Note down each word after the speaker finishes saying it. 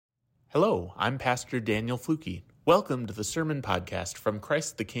Hello, I'm Pastor Daniel Fluke. Welcome to the Sermon Podcast from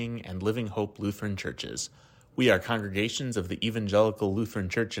Christ the King and Living Hope Lutheran Churches. We are congregations of the Evangelical Lutheran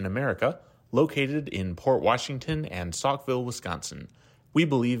Church in America, located in Port Washington and Saukville, Wisconsin. We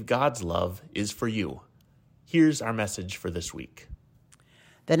believe God's love is for you. Here's our message for this week.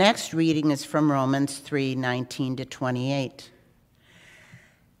 The next reading is from Romans 3:19 to 28.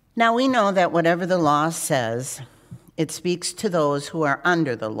 Now we know that whatever the law says, it speaks to those who are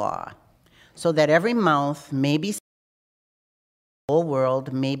under the law, so that every mouth may be, the whole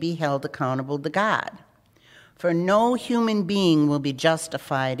world may be held accountable to God. For no human being will be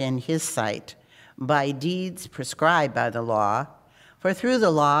justified in his sight by deeds prescribed by the law, for through the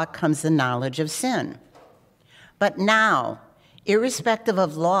law comes the knowledge of sin. But now, irrespective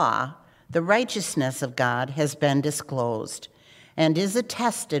of law, the righteousness of God has been disclosed and is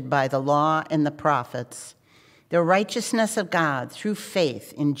attested by the law and the prophets, the righteousness of God through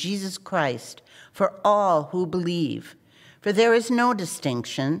faith in Jesus Christ for all who believe. For there is no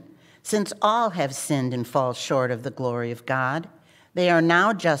distinction, since all have sinned and fall short of the glory of God. They are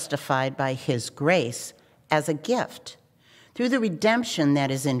now justified by his grace as a gift, through the redemption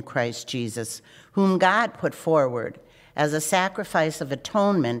that is in Christ Jesus, whom God put forward as a sacrifice of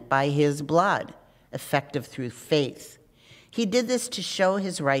atonement by his blood, effective through faith. He did this to show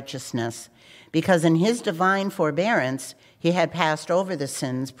his righteousness, because in his divine forbearance he had passed over the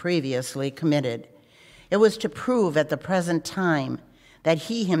sins previously committed. It was to prove at the present time that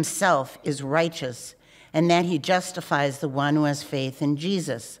he himself is righteous and that he justifies the one who has faith in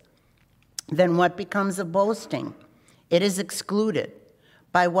Jesus. Then what becomes of boasting? It is excluded.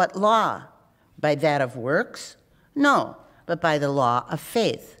 By what law? By that of works? No, but by the law of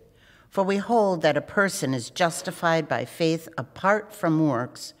faith. For we hold that a person is justified by faith apart from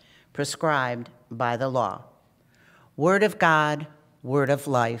works prescribed by the law. Word of God, word of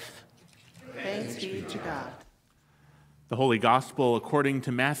life. Thanks be to God. The Holy Gospel according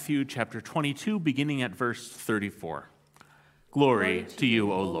to Matthew chapter 22, beginning at verse 34. Glory to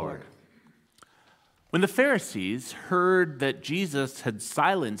you, O Lord. When the Pharisees heard that Jesus had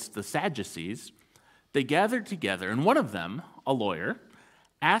silenced the Sadducees, they gathered together, and one of them, a lawyer,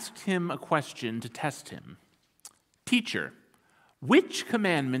 asked him a question to test him. Teacher, which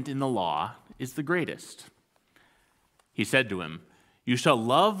commandment in the law is the greatest? He said to him, You shall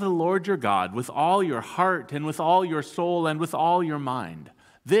love the Lord your God with all your heart and with all your soul and with all your mind.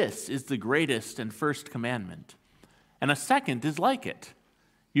 This is the greatest and first commandment. And a second is like it.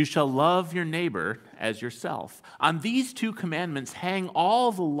 You shall love your neighbor as yourself. On these two commandments hang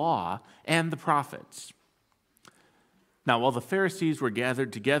all the law and the prophets. Now, while the Pharisees were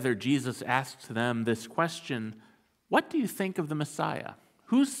gathered together, Jesus asked them this question, What do you think of the Messiah?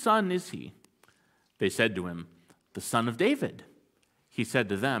 Whose son is he? They said to him, The son of David. He said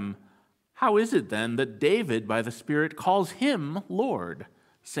to them, How is it then that David by the Spirit calls him Lord,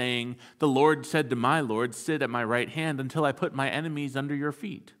 saying, The Lord said to my Lord, Sit at my right hand until I put my enemies under your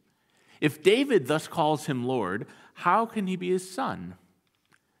feet? If David thus calls him Lord, how can he be his son?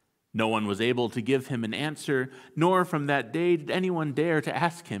 No one was able to give him an answer, nor from that day did anyone dare to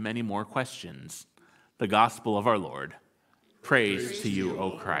ask him any more questions. The gospel of our Lord. Praise to you,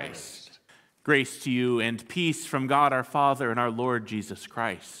 O Christ. Grace to you and peace from God our Father and our Lord Jesus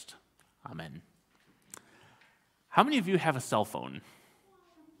Christ. Amen. How many of you have a cell phone?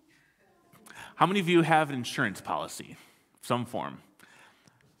 How many of you have an insurance policy of some form?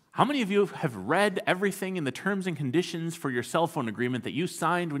 How many of you have read everything in the terms and conditions for your cell phone agreement that you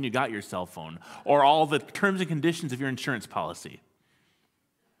signed when you got your cell phone, or all the terms and conditions of your insurance policy?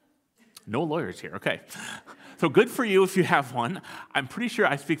 No lawyers here, okay. So good for you if you have one. I'm pretty sure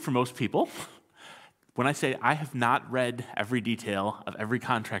I speak for most people when I say I have not read every detail of every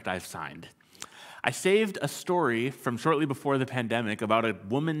contract I've signed. I saved a story from shortly before the pandemic about a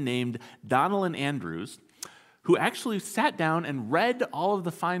woman named Donalyn Andrews who actually sat down and read all of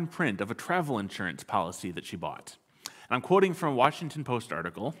the fine print of a travel insurance policy that she bought. And I'm quoting from a Washington Post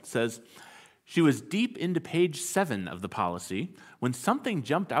article. It says, She was deep into page 7 of the policy when something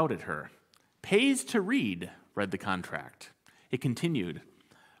jumped out at her. Pays to read, read the contract. It continued,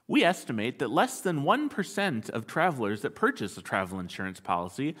 We estimate that less than 1% of travelers that purchase a travel insurance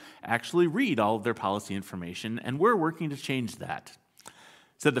policy actually read all of their policy information, and we're working to change that.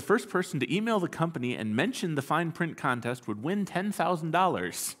 Said the first person to email the company and mention the fine print contest would win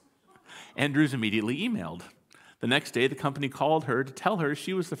 $10,000. Andrews immediately emailed. The next day, the company called her to tell her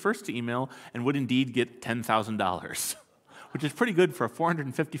she was the first to email and would indeed get $10,000, which is pretty good for a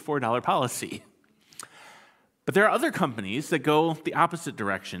 $454 policy. But there are other companies that go the opposite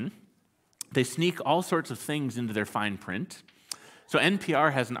direction. They sneak all sorts of things into their fine print So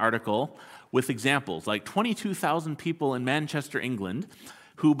NPR has an article with examples, like 22,000 people in Manchester, England,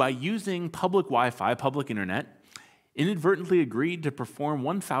 who by using public Wi-Fi, public internet, inadvertently agreed to perform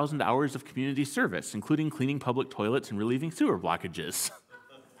 1,000 hours of community service, including cleaning public toilets and relieving sewer blockages,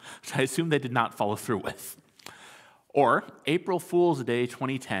 which I assume they did not follow through with. Or April Fool's Day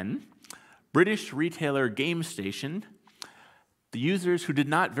 2010, British retailer GameStation, the users who did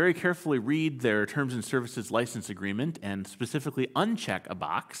not very carefully read their terms and services license agreement and specifically uncheck a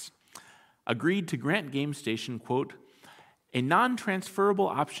box, agreed to grant GameStation, quote, a non-transferable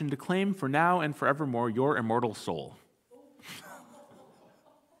option to claim for now and forevermore your immortal soul.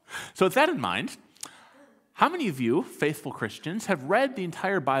 So with that in mind, how many of you, faithful Christians, have read the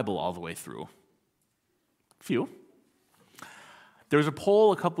entire Bible all the way through? Few. There was a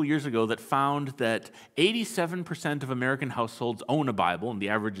poll a couple years ago that found that 87% of American households own a Bible, and the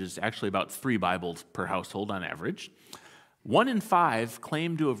average is actually about 3 Bibles per household on average. 1 in 5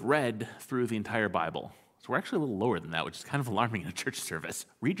 claim to have read through the entire Bible. So we're actually a little lower than that, which is kind of alarming in a church service.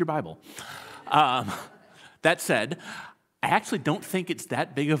 Read your Bible. That said, I actually don't think it's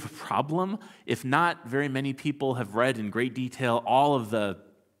that big of a problem if not very many people have read in great detail all of the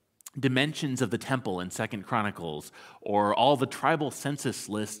dimensions of the temple in 2 Chronicles or all the tribal census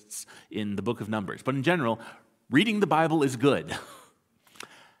lists in the book of Numbers. But in general, reading the Bible is good.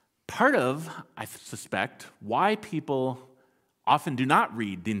 Part of, I suspect, why people often do not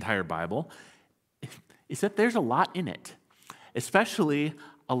read the entire Bible is that there's a lot in it, especially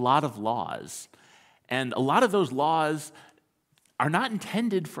a lot of laws. And a lot of those laws are not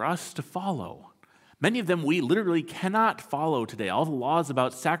intended for us to follow. Many of them we literally cannot follow today. All the laws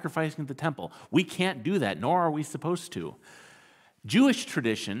about sacrificing at the temple, we can't do that, nor are we supposed to. Jewish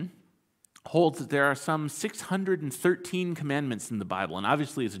tradition holds that there are some 613 commandments in the Bible, and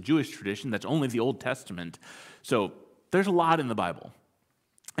obviously it's a Jewish tradition, that's only the Old Testament. So there's a lot in the Bible.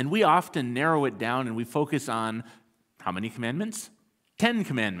 And we often narrow it down and we focus on how many commandments? 10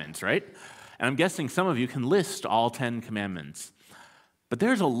 commandments, right? And I'm guessing some of you can list all 10 commandments. But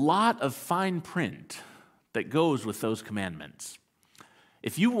there's a lot of fine print that goes with those commandments.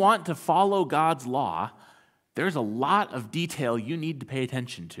 If you want to follow God's law, there's a lot of detail you need to pay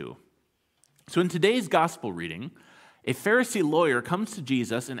attention to. So in today's gospel reading, a Pharisee lawyer comes to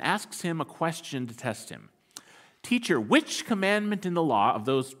Jesus and asks him a question to test him. Teacher, which commandment in the law of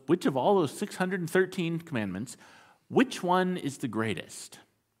those, which of all those 613 commandments, which one is the greatest?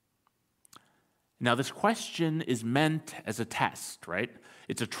 Now, this question is meant as a test, right?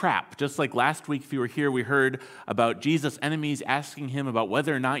 It's a trap. Just like last week, if you were here, we heard about Jesus' enemies asking him about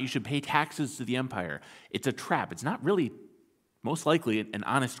whether or not you should pay taxes to the empire. It's a trap. It's not really, most likely, an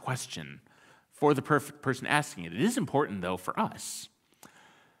honest question for the perfect person asking it. It is important, though, for us.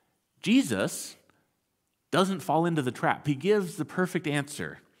 Jesus doesn't fall into the trap. He gives the perfect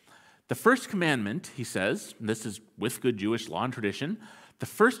answer. The first commandment, he says, and this is with good Jewish law and tradition, the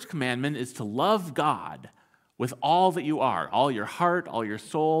first commandment is to love God with all that you are, all your heart, all your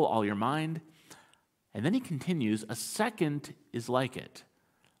soul, all your mind. And then he continues, a second is like it.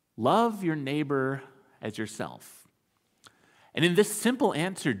 Love your neighbor as yourself. And in this simple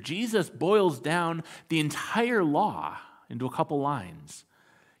answer, Jesus boils down the entire law into a couple lines.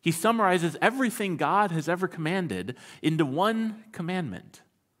 He summarizes everything God has ever commanded into one commandment: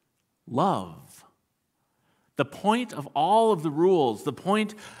 love. The point of all of the rules, the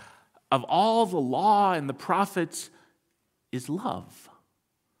point of all the law and the prophets is love.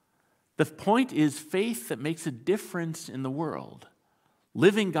 The point is faith that makes a difference in the world,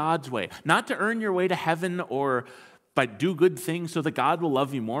 living God's way, not to earn your way to heaven or but do good things so that God will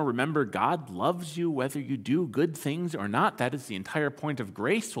love you more. Remember, God loves you whether you do good things or not. That is the entire point of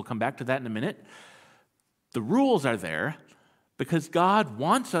grace. We'll come back to that in a minute. The rules are there because God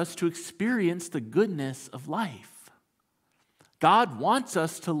wants us to experience the goodness of life. God wants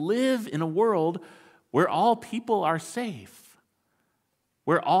us to live in a world where all people are safe,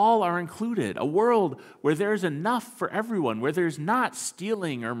 where all are included, a world where there's enough for everyone, where there's not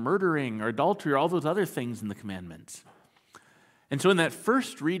stealing or murdering or adultery or all those other things in the commandments. And so in that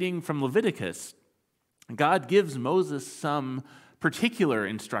first reading from Leviticus, God gives Moses some particular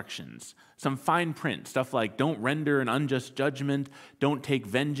instructions, some fine print, stuff like don't render an unjust judgment, don't take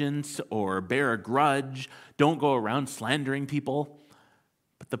vengeance or bear a grudge, don't go around slandering people.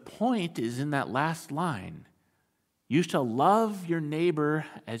 But the point is in that last line: you shall love your neighbor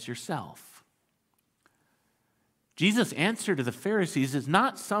as yourself. Jesus' answer to the Pharisees is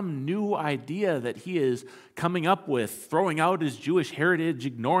not some new idea that he is coming up with, throwing out his Jewish heritage,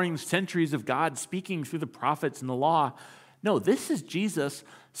 ignoring centuries of God speaking through the prophets and the law. No, this is Jesus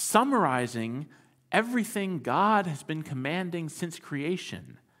summarizing everything God has been commanding since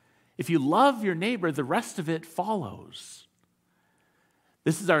creation. If you love your neighbor, the rest of it follows.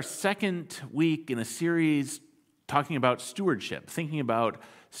 This is our second week in a series talking about stewardship, thinking about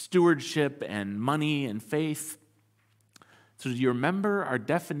stewardship and money and faith. So do you remember our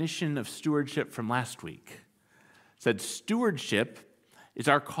definition of stewardship from last week? It said stewardship is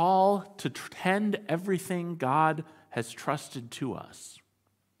our call to tend everything God has trusted to us.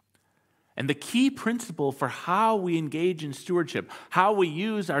 And the key principle for how we engage in stewardship, how we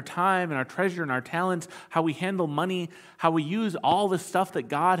use our time and our treasure and our talents, how we handle money, how we use all the stuff that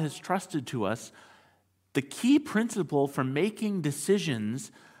God has trusted to us, the key principle for making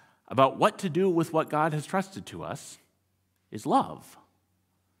decisions about what to do with what God has trusted to us is love.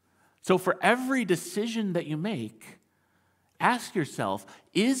 So for every decision that you make, ask yourself,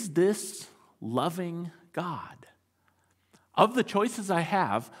 is this loving God? Of the choices I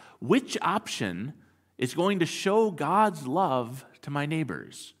have, which option is going to show God's love to my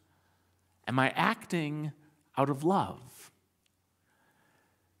neighbors? Am I acting out of love?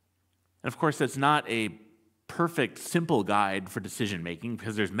 And of course, that's not a perfect, simple guide for decision making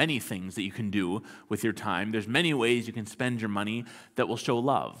because there's many things that you can do with your time. There's many ways you can spend your money that will show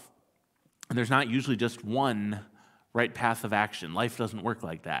love. And there's not usually just one right path of action. Life doesn't work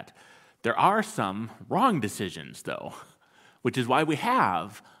like that. There are some wrong decisions, though, which is why we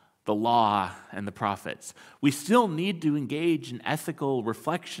have the law and the prophets. We still need to engage in ethical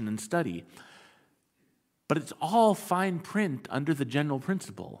reflection and study, but it's all fine print under the general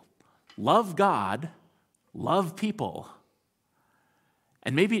principle. Love God, love people.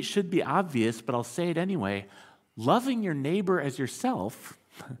 And maybe it should be obvious, but I'll say it anyway. Loving your neighbor as yourself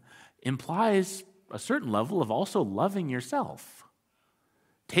implies a certain level of also loving yourself.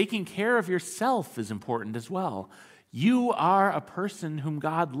 Taking care of yourself is important as well. You are a person whom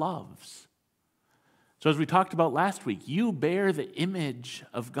God loves. So as we talked about last week, you bear the image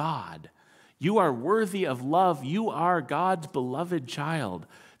of God. You are worthy of love. You are God's beloved child.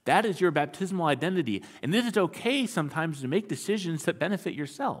 That is your baptismal identity. And it is okay sometimes to make decisions that benefit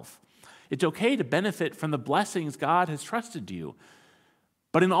yourself. It's okay to benefit from the blessings God has trusted you.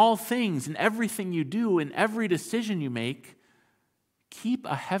 But in all things, in everything you do, in every decision you make, keep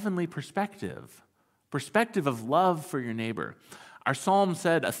a heavenly perspective of love for your neighbor. Our psalm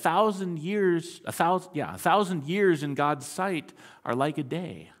said 1,000 years in God's sight are like a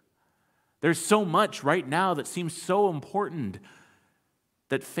day. There's so much right now that seems so important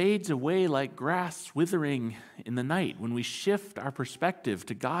that fades away like grass withering in the night when we shift our perspective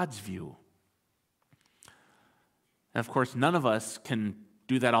to God's view. And of course, none of us can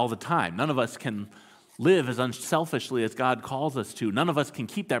do that all the time. None of us can live as unselfishly as God calls us to. None of us can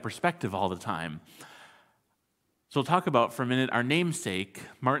keep that perspective all the time. So we'll talk about for a minute our namesake,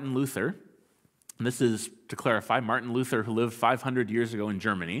 Martin Luther. And this is, to clarify, Martin Luther, who lived 500 years ago in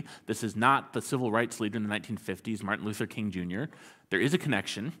Germany. This is not the civil rights leader in the 1950s, Martin Luther King Jr. There is a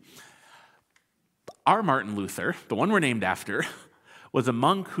connection. Our Martin Luther, the one we're named after, was a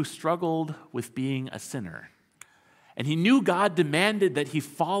monk who struggled with being a sinner. And he knew God demanded that he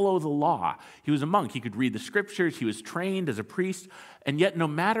follow the law. He was a monk. He could read the scriptures. He was trained as a priest. And yet, no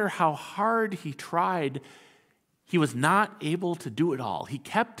matter how hard he tried, he was not able to do it all. He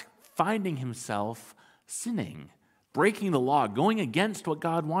kept finding himself sinning, breaking the law, going against what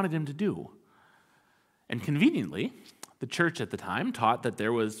God wanted him to do. And conveniently, the church at the time taught that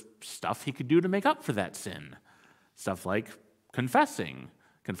there was stuff he could do to make up for that sin. Stuff like confessing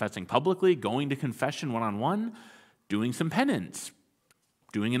publicly, going to confession one-on-one, doing some penance,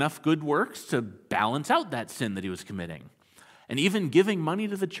 doing enough good works to balance out that sin that he was committing. And even giving money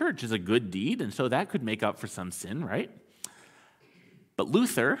to the church is a good deed, and so that could make up for some sin, right? But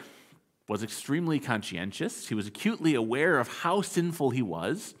Luther was extremely conscientious. He was acutely aware of how sinful he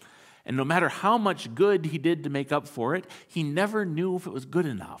was, and no matter how much good he did to make up for it, he never knew if it was good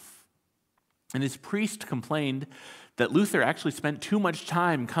enough. And his priest complained that Luther actually spent too much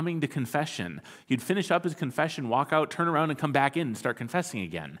time coming to confession. He'd finish up his confession, walk out, turn around, and come back in and start confessing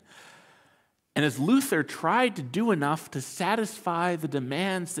again. And as Luther tried to do enough to satisfy the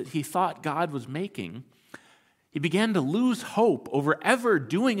demands that he thought God was making, he began to lose hope over ever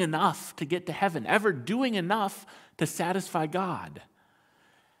doing enough to get to heaven, ever doing enough to satisfy God.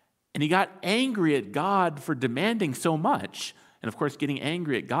 And he got angry at God for demanding so much. And of course, getting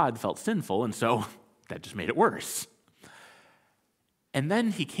angry at God felt sinful, and so that just made it worse. And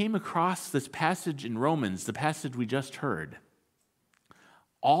then he came across this passage in Romans, the passage we just heard.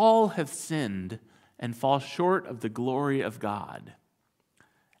 All have sinned and fall short of the glory of God.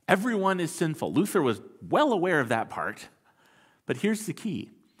 Everyone is sinful. Luther was well aware of that part. But here's the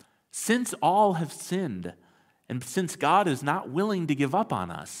key. Since all have sinned, and since God is not willing to give up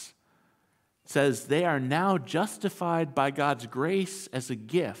on us, it says they are now justified by God's grace as a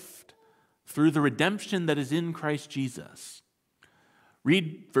gift through the redemption that is in Christ Jesus.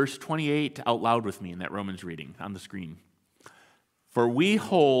 Read verse 28 out loud with me in that Romans reading on the screen. For we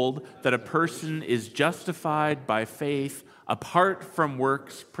hold that a person is justified by faith apart from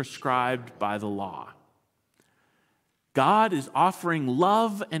works prescribed by the law. God is offering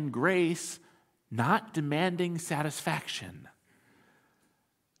love and grace, not demanding satisfaction.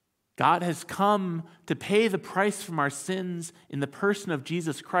 God has come to pay the price from our sins in the person of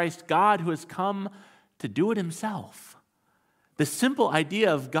Jesus Christ, God who has come to do it himself. The simple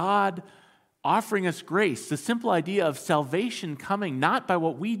idea of God offering us grace, the simple idea of salvation coming not by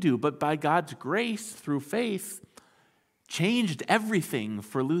what we do, but by God's grace through faith, changed everything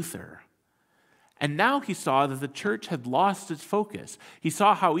for Luther. And now he saw that the church had lost its focus. He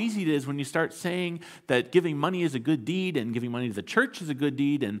saw how easy it is when you start saying that giving money is a good deed and giving money to the church is a good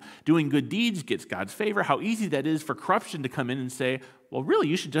deed and doing good deeds gets God's favor, how easy that is for corruption to come in and say, well, really,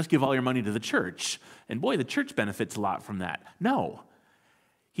 you should just give all your money to the church. And boy, the church benefits a lot from that. No.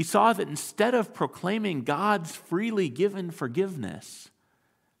 He saw that instead of proclaiming God's freely given forgiveness,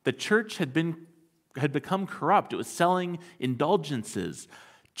 the church had become corrupt. It was selling indulgences,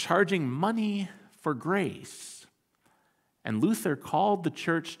 charging money for grace. And Luther called the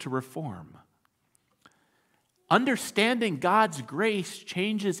church to reform. Understanding God's grace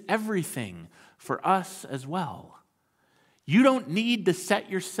changes everything for us as well. You don't need to set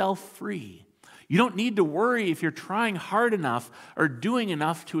yourself free. You don't need to worry if you're trying hard enough or doing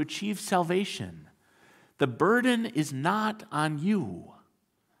enough to achieve salvation. The burden is not on you.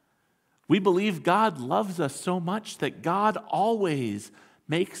 We believe God loves us so much that God always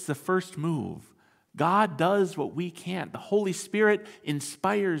makes the first move. God does what we can't. The Holy Spirit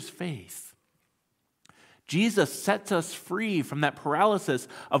inspires faith. Jesus sets us free from that paralysis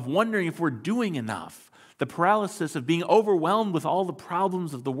of wondering if we're doing enough, the paralysis of being overwhelmed with all the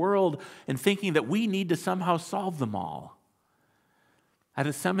problems of the world and thinking that we need to somehow solve them all. I had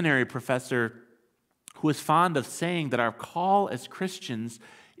a seminary professor who was fond of saying that our call as Christians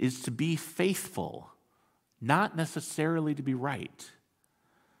is to be faithful, not necessarily to be right.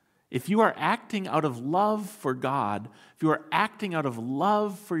 If you are acting out of love for God, if you are acting out of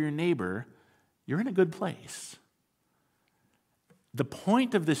love for your neighbor, you're in a good place. The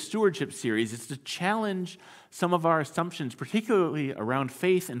point of this stewardship series is to challenge some of our assumptions, particularly around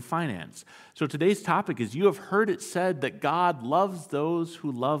faith and finance. So today's topic is, you have heard it said that God loves those who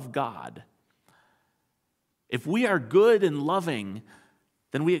love God. If we are good and loving,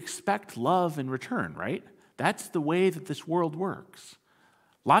 then we expect love in return, right? That's the way that this world works.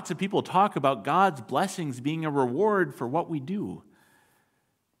 Lots of people talk about God's blessings being a reward for what we do.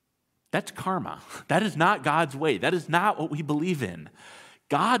 That's karma. That is not God's way. That is not what we believe in.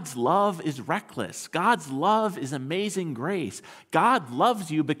 God's love is reckless. God's love is amazing grace. God loves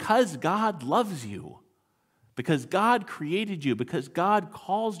you because God loves you, because God created you, because God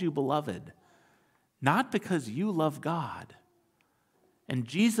calls you beloved, not because you love God. And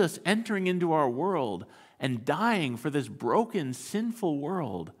Jesus entering into our world and dying for this broken, sinful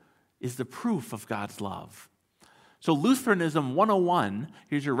world is the proof of God's love. So Lutheranism 101,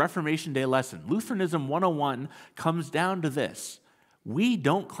 here's your Reformation Day lesson. Lutheranism 101 comes down to this: we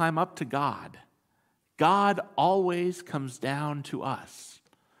don't climb up to God. God always comes down to us.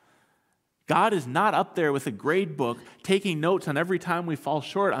 God is not up there with a grade book taking notes on every time we fall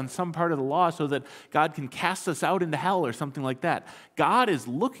short on some part of the law so that God can cast us out into hell or something like that. God is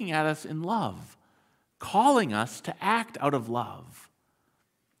looking at us in love, calling us to act out of love.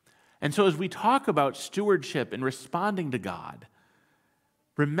 And so as we talk about stewardship and responding to God,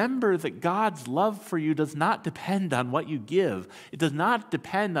 remember that God's love for you does not depend on what you give. It does not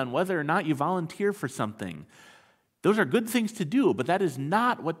depend on whether or not you volunteer for something. Those are good things to do, but that is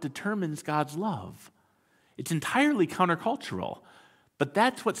not what determines God's love. It's entirely countercultural, but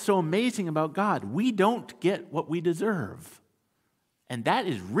that's what's so amazing about God. We don't get what we deserve, and that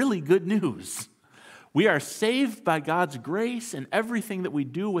is really good news. We are saved by God's grace, and everything that we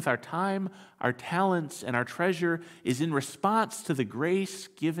do with our time, our talents, and our treasure is in response to the grace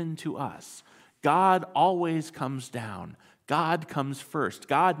given to us. God always comes down. God comes first.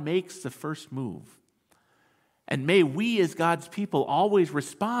 God makes the first move. And may we as God's people always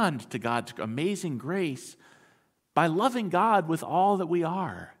respond to God's amazing grace by loving God with all that we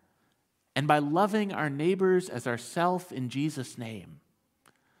are and by loving our neighbors as ourselves in Jesus' name.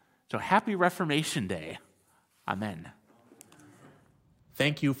 So happy Reformation Day. Amen.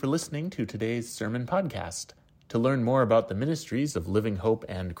 Thank you for listening to today's sermon podcast. To learn more about the ministries of Living Hope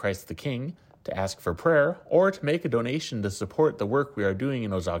and Christ the King, to ask for prayer, or to make a donation to support the work we are doing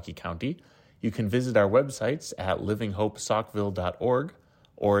in Ozaukee County, you can visit our websites at livinghopesaukville.org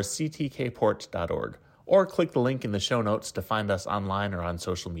or ctkport.org, or click the link in the show notes to find us online or on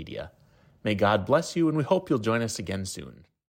social media. May God bless you, and we hope you'll join us again soon.